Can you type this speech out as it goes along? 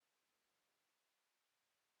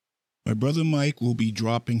My brother Mike will be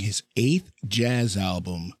dropping his 8th jazz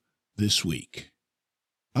album this week.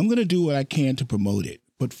 I'm going to do what I can to promote it,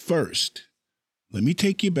 but first, let me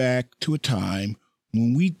take you back to a time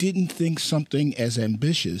when we didn't think something as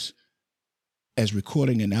ambitious as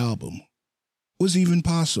recording an album was even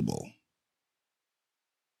possible.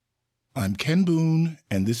 I'm Ken Boone,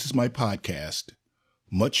 and this is my podcast,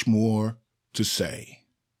 Much More to Say.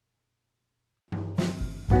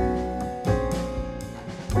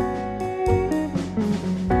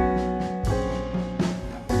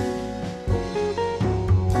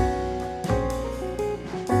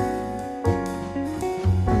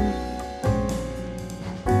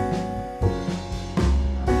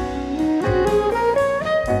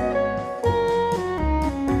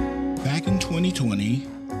 Back in 2020,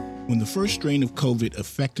 when the first strain of COVID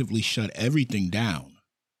effectively shut everything down,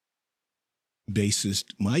 bassist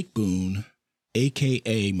Mike Boone,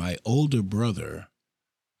 a.k.a. my older brother,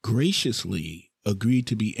 graciously agreed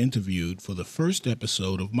to be interviewed for the first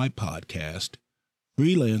episode of my podcast,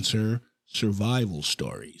 Freelancer Survival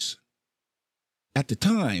Stories. At the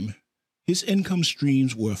time, his income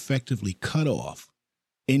streams were effectively cut off.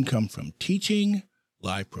 Income from teaching,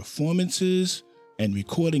 live performances, and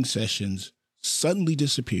recording sessions suddenly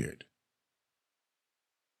disappeared.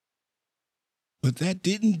 But that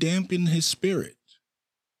didn't dampen his spirit,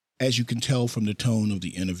 as you can tell from the tone of the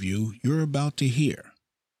interview you're about to hear.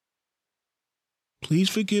 Please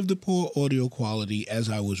forgive the poor audio quality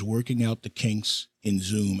as I was working out the kinks in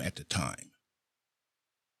Zoom at the time.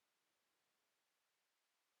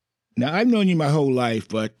 Now, I've known you my whole life,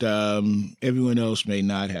 but everyone else may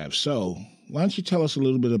not have. So why don't you tell us a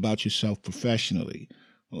little bit about yourself professionally?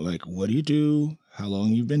 Like, what do you do, how long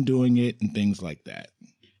you've been doing it, and things like that.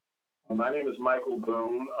 My name is Michael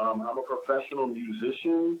Boone. I'm a professional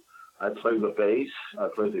musician. I play the bass. I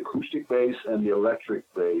play the acoustic bass and the electric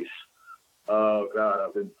bass.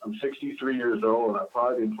 I'm 63 years old, and I've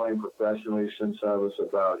probably been playing professionally since I was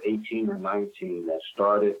about 18 or 19. I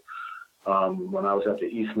started when I was at the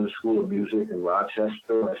Eastman School of Music in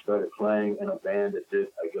Rochester. I started playing in a band that did,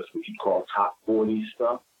 I guess, what you'd call top 40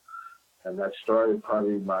 stuff. And that started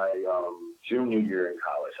probably my junior year in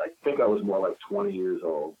college. I think I was more like 20 years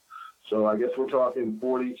old. So I guess we're talking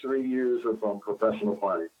 43 years of professional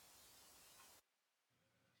playing.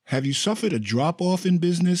 Have you suffered a drop-off in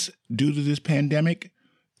business due to this pandemic?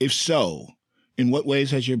 If so, in what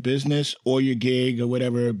ways has your business or your gig or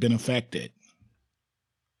whatever been affected?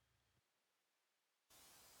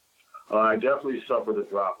 I definitely suffered a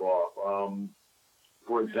drop-off.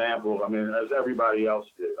 For example, as everybody else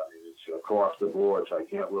did, it's across the board, so I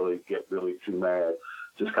can't really get too mad.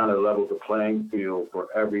 Just kind of leveled the playing field for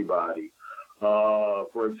everybody.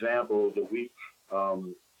 For example, the week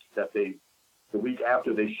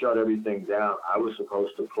after they shut everything down, I was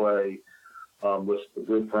supposed to play with a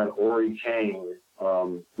good friend Ori Kane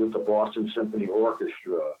with the Boston Symphony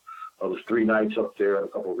Orchestra. It was 3 nights up there and a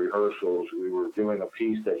couple of rehearsals. We were doing a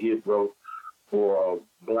piece that he had wrote for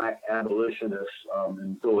Black abolitionists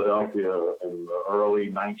in Philadelphia in the early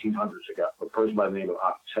 1900s. A person by the name of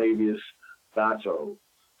Octavius Gatto.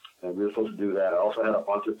 And we were supposed to do that. I also had a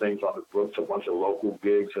bunch of things on the books, a bunch of local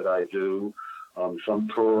gigs that I do, some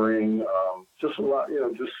touring, just a lot,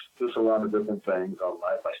 just a lot of different things.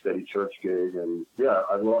 My steady church gig, and yeah,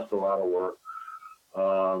 I lost a lot of work.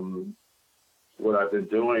 What I've been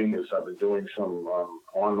doing is I've been doing some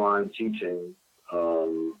online teaching.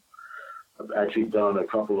 I've actually done a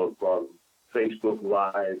couple of Facebook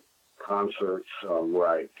Live concerts where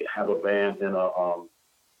I have a band in a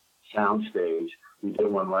sound stage. We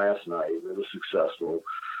did one last night. It was successful.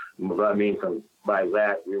 And what I mean by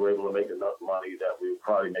that, we were able to make enough money that we would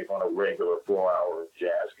probably make on a regular 4-hour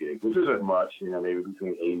jazz gig, which isn't much, maybe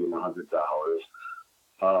between $80 and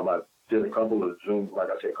 $100. I did a couple of Zoom, like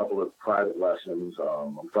I say, a couple of private lessons.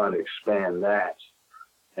 I'm trying to expand that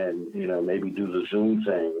and, maybe do the Zoom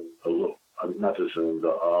thing a little, not the Zoom,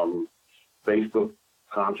 the Facebook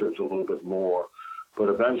concerts a little bit more. But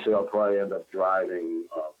eventually I'll probably end up driving,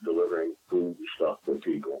 delivering food and stuff for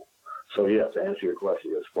people. So, yeah, to answer your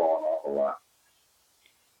question, it's fallen off a lot.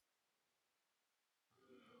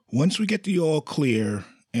 Once we get the all clear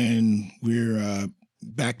and we're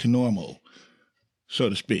back to normal, so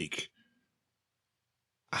to speak,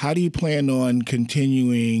 how do you plan on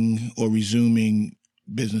continuing or resuming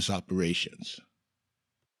business operations?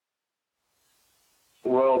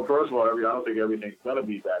 Well, first of all, I don't think everything's going to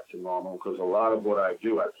be back to normal because a lot of what I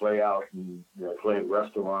do, I play out and play in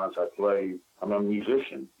restaurants. I'm a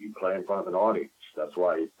musician. You play in front of an audience. That's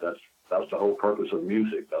the whole purpose of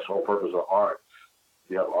music. That's the whole purpose of art.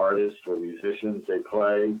 You have artists or musicians, they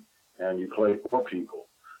play, and you play for people.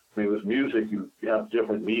 I mean, with music, you have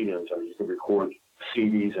different mediums. I mean, you can record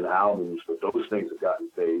CDs and albums, but those things have gotten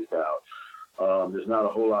phased out. There's not a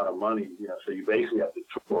whole lot of money, so you basically have to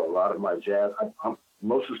tour. A lot of my jazz,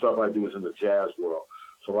 most of the stuff I do is in the jazz world.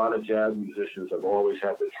 So a lot of jazz musicians have always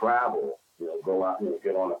had to travel, go out,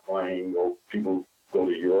 get on a plane, people go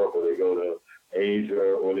to Europe or they go to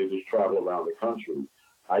Asia or they just travel around the country.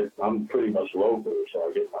 I'm pretty much local, so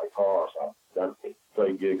I get my car. So I've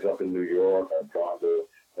played gigs up in New York. I've gone to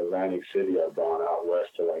Atlantic City. I've gone out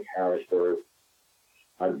west to like Harrisburg.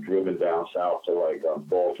 I've driven down south to like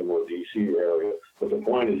Baltimore, D.C. area. But the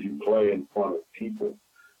point is you play in front of people.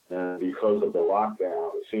 And because of the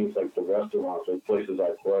lockdown, it seems like the restaurants, the places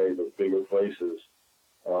I play, the bigger places,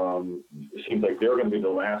 it seems like they're going to be the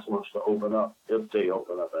last ones to open up, if they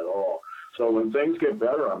open up at all. So when things get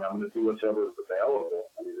better, I'm going to do whatever is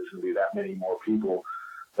available. I mean, there's going to be that many more people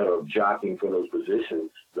that are jockeying for those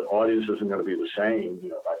positions. The audience isn't going to be the same.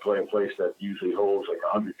 If I play a place that usually holds like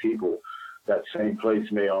 100 people, that same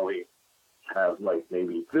place may only have like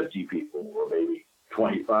maybe 50 people or maybe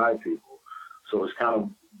 25 people. So it's kind of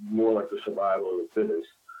more like the survival of the fittest.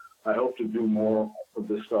 I hope to do more of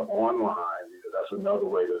this stuff online because that's another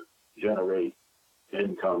way to generate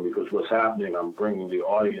income, because what's happening, I'm bringing the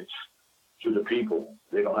audience to the people.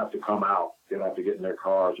 They don't have to come out. They don't have to get in their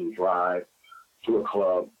cars and drive to a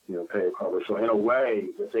club, pay a cover. So in a way,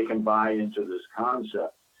 if they can buy into this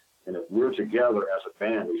concept, and if we're together as a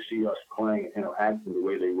band, they see us playing and interacting the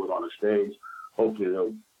way they would on a stage, hopefully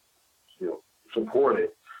they'll, support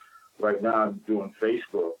it. Right now I'm doing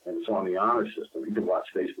Facebook, and it's on the honor system. You can watch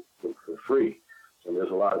Facebook for free. So there's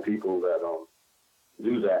a lot of people that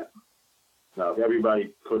do that. Now, if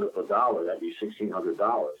everybody put up $1, that'd be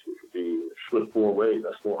 $1,600, which would be split 4 ways.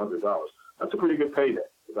 That's $400. That's a pretty good payday.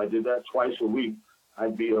 If I did that twice a week,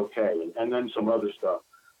 I'd be okay. And then some other stuff.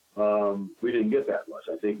 We didn't get that much.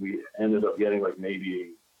 I think we ended up getting like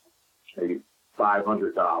maybe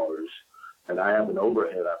 $500. And I have an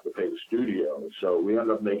overhead I have to pay the studio. So we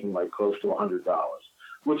ended up making like close to $100,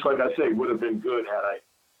 which, like I say, would have been good had I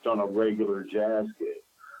done a regular jazz gig.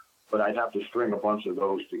 But I'd have to string a bunch of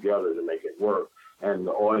those together to make it work. And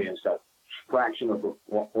the audience, that fraction of the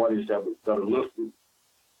audience that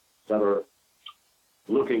are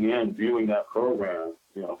looking in, viewing that program,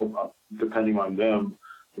 depending on them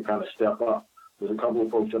to kind of step up. There's a couple of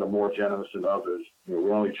folks that are more generous than others.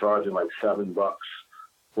 We're only charging like $7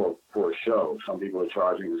 for a show. Some people are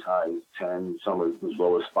charging as high as 10, some are as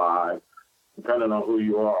low as 5, depending on who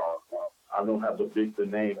you are. I don't have the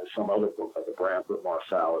name as some other folks, like the Branford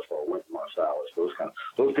Marsalis or Wynton Marsalis.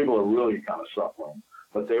 Those people are really kind of suffering,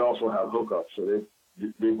 but they also have hookups, so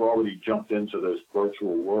they've already jumped into this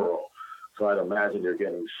virtual world. So I'd imagine they're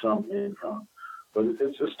getting some income, but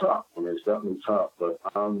it's just tough. I mean, it's definitely tough. But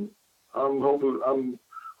I'm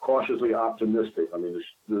cautiously optimistic. I mean,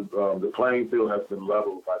 the playing field has been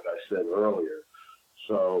leveled, like I said earlier.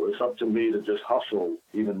 So it's up to me to just hustle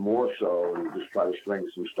even more so and just try to string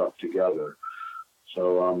some stuff together.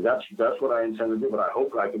 So that's what I intend to do. But I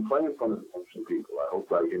hope I can play in front of some people. I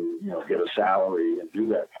hope I can get a salary and do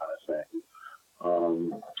that kind of thing.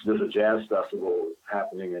 There's a jazz festival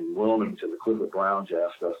happening in Wilmington, the Clifford Brown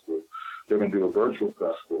Jazz Festival. They're going to do a virtual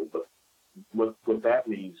festival, but what that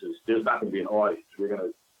means is there's not going to be an audience. We're going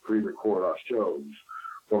to pre-record our shows,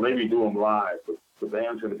 or maybe do them live, but the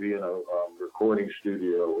band's going to be in a recording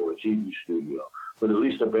studio or a TV studio. But at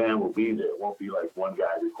least the band will be there. It won't be like one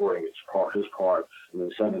guy recording his part and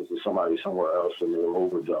then sending it to somebody somewhere else and they're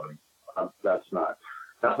overdubbing. That's not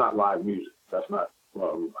live music. That's not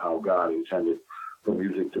how God intended for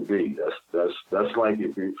music to be. That's like I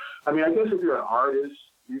guess if you're an artist,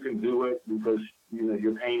 you can do it because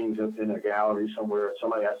your painting's in a gallery somewhere.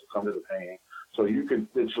 Somebody has to come to the painting, so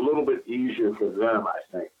it's a little bit easier for them, I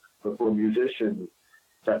think. But for a musician,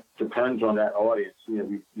 that depends on that audience.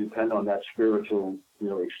 You depend on that spiritual,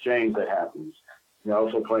 exchange that happens. I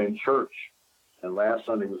also play in church, and last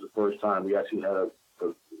Sunday was the first time we actually had a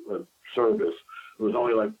service. It was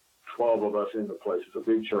only like 12 of us in the place. It's a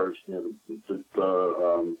big church.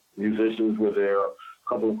 The musicians were there, a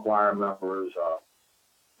couple of choir members,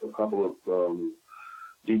 a couple of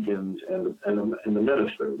deacons, and the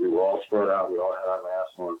minister. We were all spread out. We all had our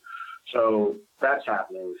masks on. So that's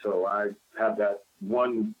happening. So I have that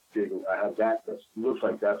one gig. I have that looks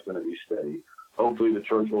like that's going to be steady. Hopefully the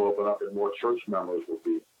church will open up and more church members will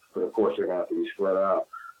be, but of course they're going to have to be spread out.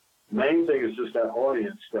 Main thing is just that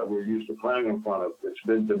audience that we're used to playing in front of. It's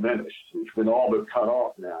been diminished. It's been all but cut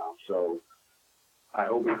off now. So I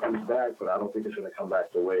hope it comes back, but I don't think it's going to come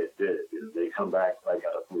back the way it did. They come back like,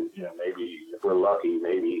 maybe if we're lucky,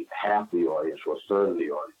 maybe half the audience or a third of the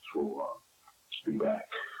audience will be back.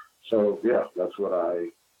 So yeah, that's what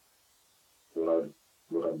I'm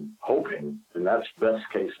hoping, and that's best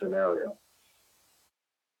case scenario.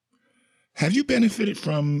 Have you benefited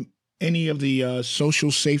from any of the social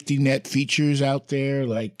safety net features out there,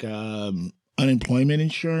 like unemployment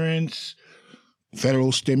insurance,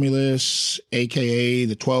 federal stimulus, aka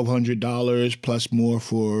the $1,200 plus more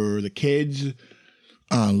for the kids,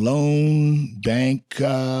 loan, bank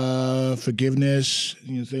forgiveness,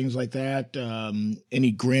 things like that?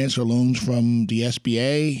 Any grants or loans from the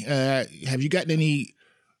SBA? Have you gotten any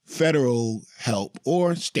federal help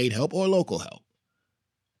or state help or local help?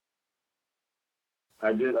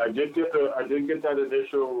 I did get that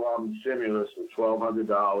initial stimulus of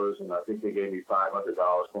 $1,200, and I think they gave me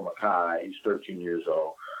 $500 for Makai. He's 13 years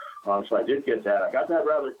old, so I did get that. I got that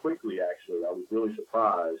rather quickly, actually. I was really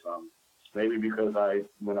surprised. Maybe because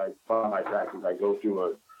when I file my taxes, I go through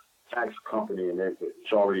a tax company and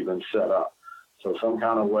it's already been set up. So some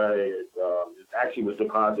kind of way, it actually was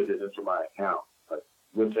deposited into my account, but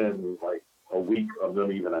within like a week of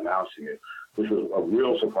them even announcing it, which was a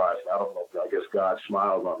real surprise. I don't know. I guess God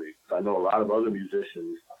smiled on me. I know a lot of other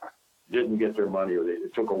musicians didn't get their money, or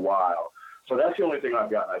it took a while. So that's the only thing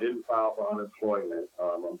I've gotten. I didn't file for unemployment.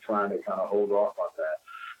 I'm trying to kind of hold off on that.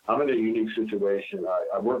 I'm in a unique situation.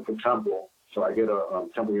 I work for Temple, so I get a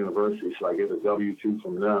Temple University, so I get a W-2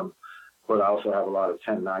 from them. But I also have a lot of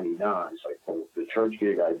 1099s, like from the church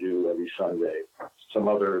gig I do every Sunday, some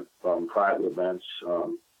other private events, or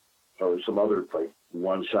some other like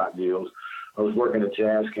one-shot deals. I was working at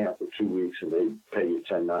jazz camp for 2 weeks, and they pay you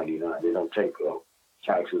 1099. They don't take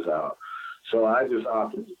taxes out. So I just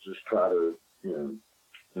opted to just try to,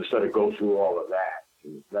 instead of go through all of that.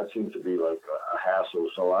 That seems to be like a hassle.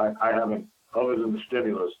 So I haven't, other than the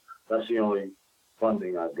stimulus, that's the only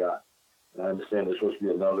funding I've got. And I understand there's supposed to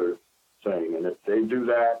be another thing. And if they do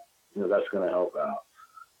that, that's going to help out.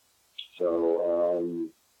 So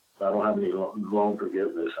I don't have any loan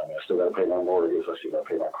forgiveness. I mean, I still got to pay my mortgage. I still got to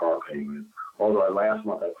pay my car payment. Although last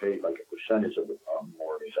month I paid like a percentage of the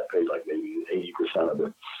mortgage. I paid like maybe 80% of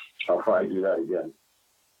it. I'll probably do that again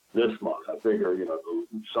this month. I figure,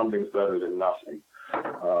 something's better than nothing.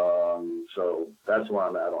 So that's where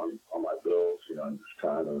I'm at on my bills. I'm just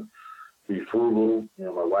trying to be frugal.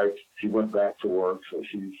 My wife, she went back to work, so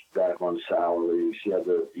she's back on salary. She had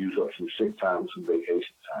to use up some sick time, some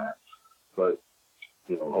vacation time. But,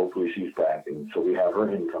 hopefully she's back, and so we have her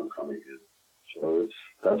income coming in. So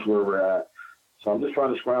that's where we're at. So I'm just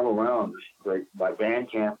trying to scramble around. My band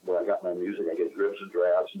camp, where I got my music, I get dribs and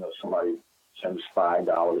drabs. Somebody sends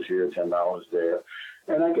 $5 here, $10 there.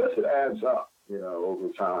 And I guess it adds up, over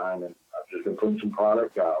time. And I've just been putting some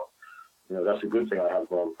product out. That's a good thing. I have a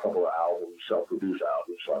couple of albums, self-produced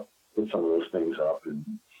albums. So I put some of those things up. And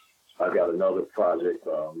I've got another project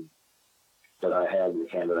that I had in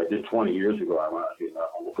Canada. I did 20 years ago. I'm going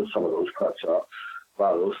to put some of those cuts up. A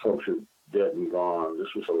lot of those folks are dead and gone.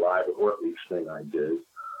 This was a live at Work Weeks thing I did,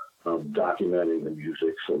 documenting the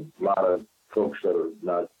music. So a lot of folks that are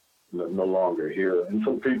no longer here, and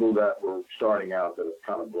some people that were starting out that have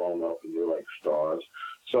kind of blown up and they're like stars.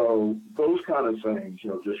 So those kind of things,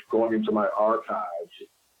 just going into my archives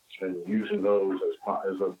and using those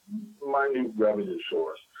as a minute revenue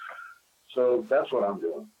source. So that's what I'm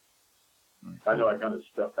doing. I know I kind of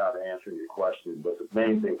stepped out of answering your question, but the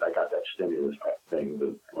main thing, I got that stimulus thing,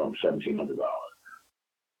 the $1,700.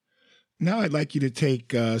 Now I'd like you to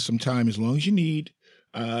take some time, as long as you need,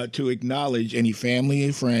 to acknowledge any family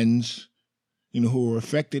and friends, who were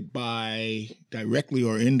affected by, directly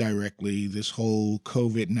or indirectly, this whole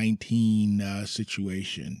COVID-19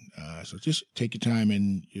 situation. So just take your time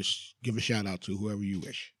and just give a shout out to whoever you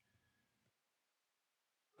wish.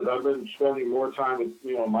 I've been spending more time with,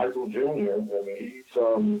 Michael Jr. I mean,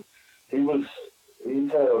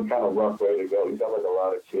 he's had a kind of rough way to go. He's got like a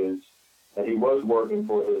lot of kids, and he was working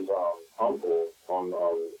for his uncle on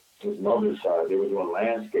his mother's side. They were doing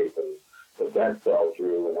landscaping, but that fell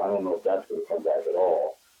through, and I don't know if that's going to come back at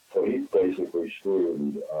all. So he's basically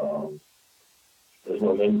screwed. There's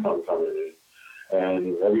no income coming in,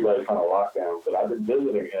 and everybody's kind of locked down. But I've been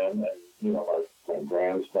visiting him, and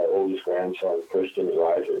my oldest grandson, Christian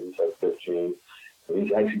Elijah, he's like 15. And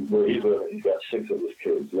he's actually, where he's living, he's got 6 of his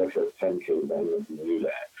kids. He actually has 10 kids. I don't know if you knew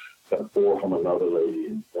that. He's got 4 from another lady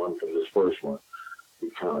and 1 from this first one. He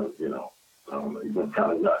kind of, I don't know, he went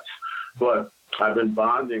kind of nuts. But I've been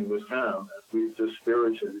bonding with him. We've just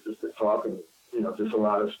spiritually just been talking, just a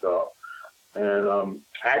lot of stuff. And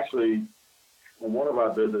actually, in one of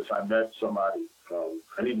our visits, I met somebody.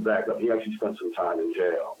 I need to back up. He actually spent some time in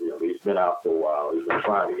jail. He's been out for a while. He's been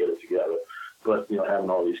trying to get it together. But, having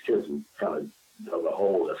all these kids is kind of a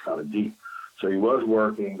hole that's kind of deep. So he was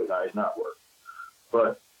working, but now he's not working.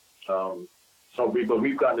 But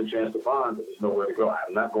we've gotten a chance to bond, but there's nowhere to go.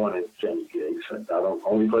 I'm not going to any gigs.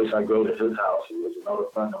 Only place I go to his house, and there's another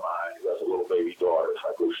friend of mine who has a little baby daughter, so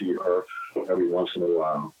I go see her every once in a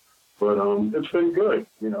while. But it's been good,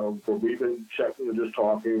 but we've been checking and just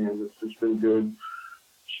talking, and it's been good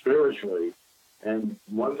spiritually. And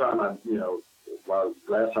one time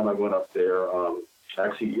last time I went up there,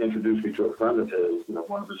 actually he introduced me to a friend of his,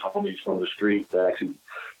 one of his homies from the street that actually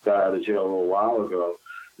got out of jail a little while ago.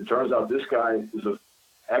 It turns out this guy is an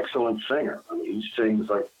excellent singer. I mean, he sings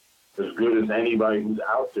like as good as anybody who's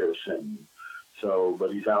out there singing. So,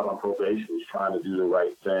 but he's out on probation. He's trying to do the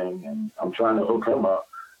right thing, and I'm trying to hook him up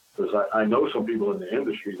because I know some people in the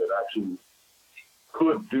industry that actually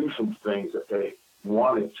could do some things if they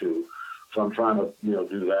wanted to. So I'm trying to,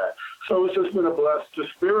 do that. So it's just been a blessing.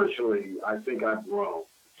 Just spiritually, I think I've grown.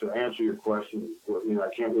 To answer your question, I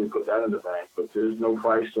can't really put that in the bank, but there's no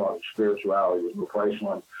price on spirituality. There's no price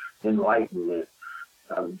on enlightenment.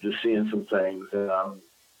 I'm just seeing some things, and I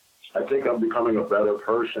think I'm becoming a better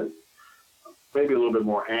person. Maybe a little bit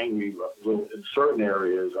more angry, but in certain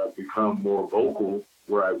areas, I've become more vocal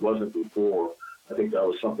where I wasn't before. I think that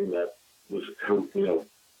was something that was,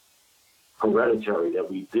 hereditary, that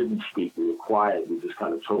we didn't speak. We were quiet. We just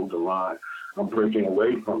kind of told the line. I'm breaking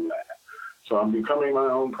away from that. So I'm becoming my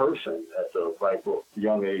own person at the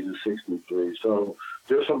young age of 63. So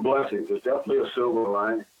there's some blessings. There's definitely a silver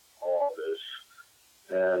lining in all this.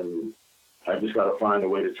 And I just got to find a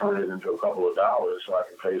way to turn it into a couple of dollars so I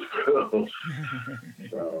can pay the bills.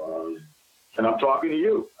 So, and I'm talking to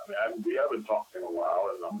you. I mean, we haven't talked in a while,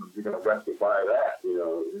 and we're going to rectify that,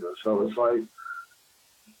 So it's like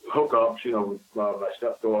hookups, with my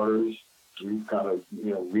stepdaughters. We've kind of,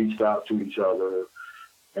 reached out to each other.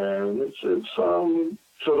 And it's so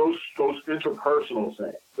those interpersonal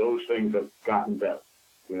things, those things have gotten better,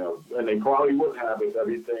 and they probably wouldn't have if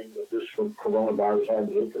everything that this coronavirus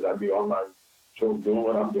hadn't hit, because I'd be on my show doing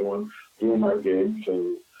what I'm doing my gigs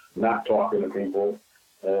and not talking to people,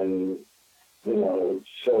 and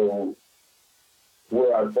so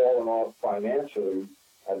where I've fallen off financially,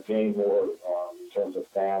 I've gained more in terms of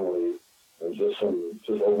family and just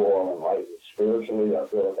overall enlightenment. Spiritually, I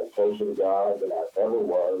feel like I'm closer to God than I ever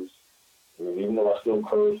was. I mean, even though I still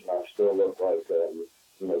curse and I still look like, to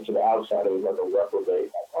the outside, it was like a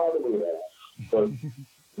reprobate. I probably am. But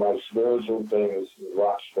my spiritual thing is a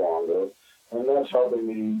lot stronger. And that's helping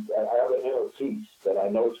me. I have an inner peace that I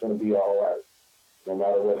know it's going to be all right, no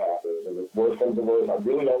matter what happens. And if worse comes to worse, I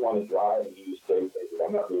really don't want to drive and do the state thing, because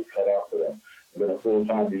I'm not really cut out for that. I've been a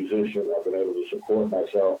full-time musician. I've been able to support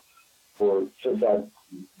myself since I've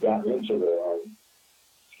gotten into the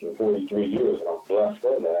 43 years, and I'm blessed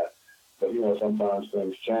for that. But, sometimes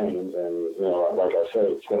things change, and, like I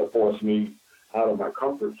said, it's going to force me out of my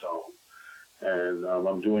comfort zone. And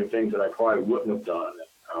I'm doing things that I probably wouldn't have done.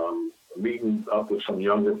 Meeting up with some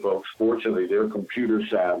younger folks. Fortunately, they're computer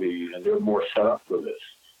savvy, and they're more set up for this.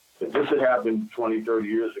 If this had happened 20, 30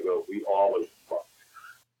 years ago, we all would have fucked.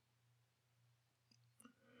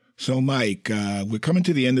 So, Mike, we're coming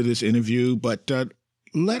to the end of this interview, but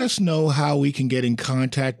let us know how we can get in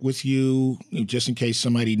contact with you, just in case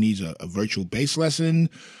somebody needs a virtual bass lesson,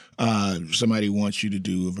 somebody wants you to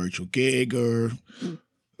do a virtual gig, or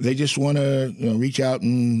they just want to reach out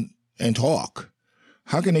and talk.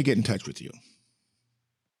 How can they get in touch with you?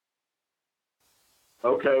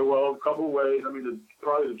 Okay, well, a couple of ways. I mean,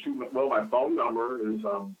 my phone number is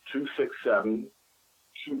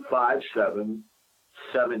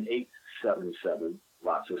 267-257-7877,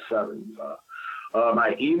 lots of sevens.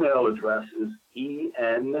 My email address is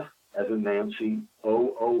EN as in Nancy,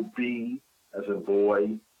 OOB as in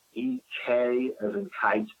boy, EK as in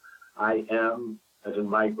kite, IM as in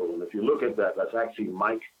Michael. And if you look at that, that's actually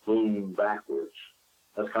Mike Boone backwards.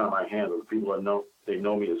 That's kind of my handle. People know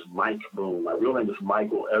me as Mike Boone. My real name is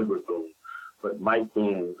Michael Edward Boone, but Mike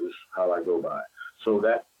Boone is how I go by. So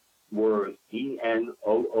that word,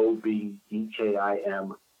 ENOOBEKIM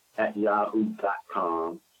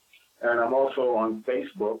 @yahoo.com. And I'm also on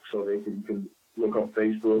Facebook, so you can look up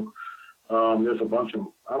Facebook. There's a bunch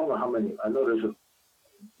of, I don't know how many, I know there's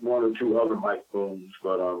one or two other Mike Boones,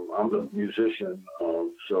 but I'm the musician,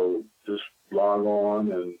 so just log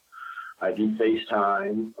on, and I do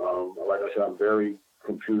FaceTime. Like I said, I'm very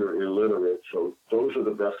computer illiterate, so those are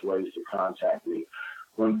the best ways to contact me.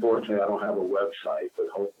 Unfortunately, I don't have a website, but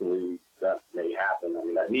hopefully that may happen. I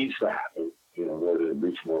mean, that needs to happen, in order to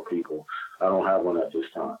reach more people. I don't have one at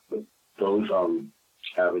this time, but those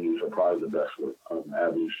avenues are probably the best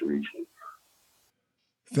avenues to reach me.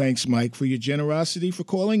 Thanks, Mike, for your generosity, for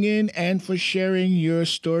calling in, and for sharing your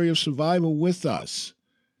story of survival with us.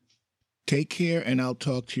 Take care, and I'll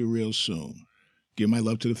talk to you real soon. Give my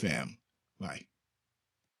love to the fam. Bye.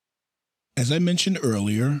 As I mentioned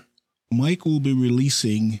earlier, Mike will be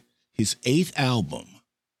releasing his 8th album,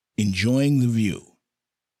 Enjoying the View,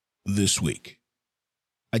 this week.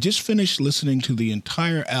 I just finished listening to the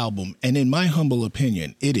entire album, and in my humble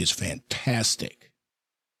opinion, it is fantastic.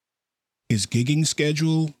 His gigging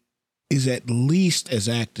schedule is at least as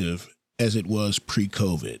active as it was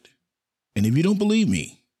pre-COVID. And if you don't believe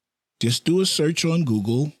me, just do a search on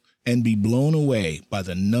Google and be blown away by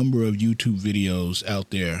the number of YouTube videos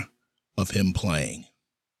out there of him playing.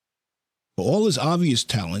 For all his obvious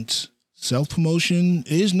talents, self-promotion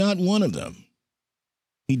is not one of them.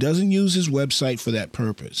 He doesn't use his website for that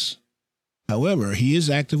purpose. However, he is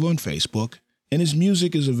active on Facebook, and his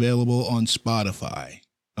music is available on Spotify.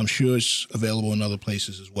 I'm sure it's available in other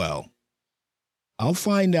places as well. I'll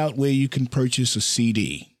find out where you can purchase a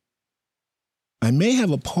CD. I may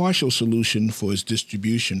have a partial solution for his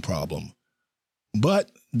distribution problem,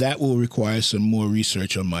 but that will require some more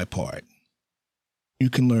research on my part. You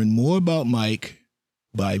can learn more about Mike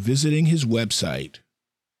by visiting his website,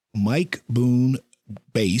 Mike Boone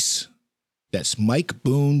Bass, that's Mike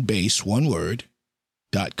Boone Bass, one word,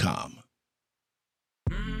 .com.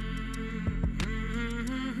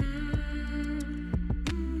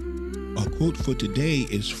 Our quote for today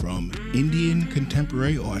is from Indian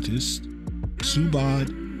contemporary artist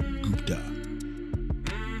Subodh Gupta.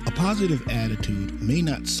 A positive attitude may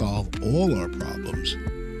not solve all our problems,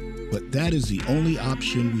 but that is the only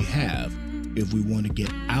option we have if we want to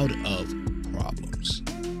get out of problems.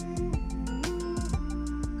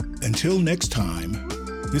 Until next time,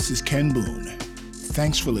 this is Ken Boone.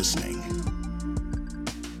 Thanks for listening.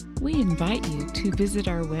 We invite you to visit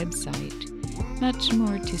our website,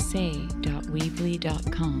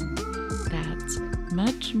 muchmoretosay.weebly.com. That's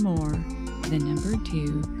muchmore, the number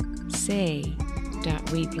 2,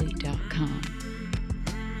 say.weebly.com.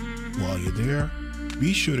 While you're there,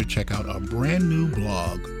 be sure to check out our brand new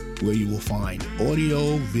blog where you will find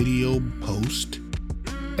audio, video, posts,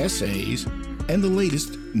 essays, and the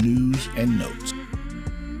latest news and notes.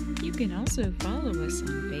 You can also follow us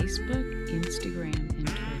on Facebook, Instagram, and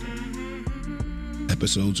Twitter.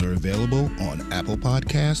 Episodes are available on Apple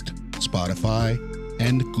Podcast, Spotify,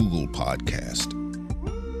 and Google Podcast.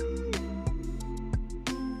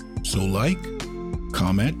 So like,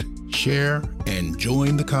 comment, share, and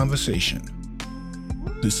join the conversation.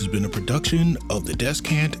 This has been a production of the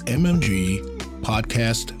Descant MMG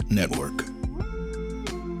Podcast Network.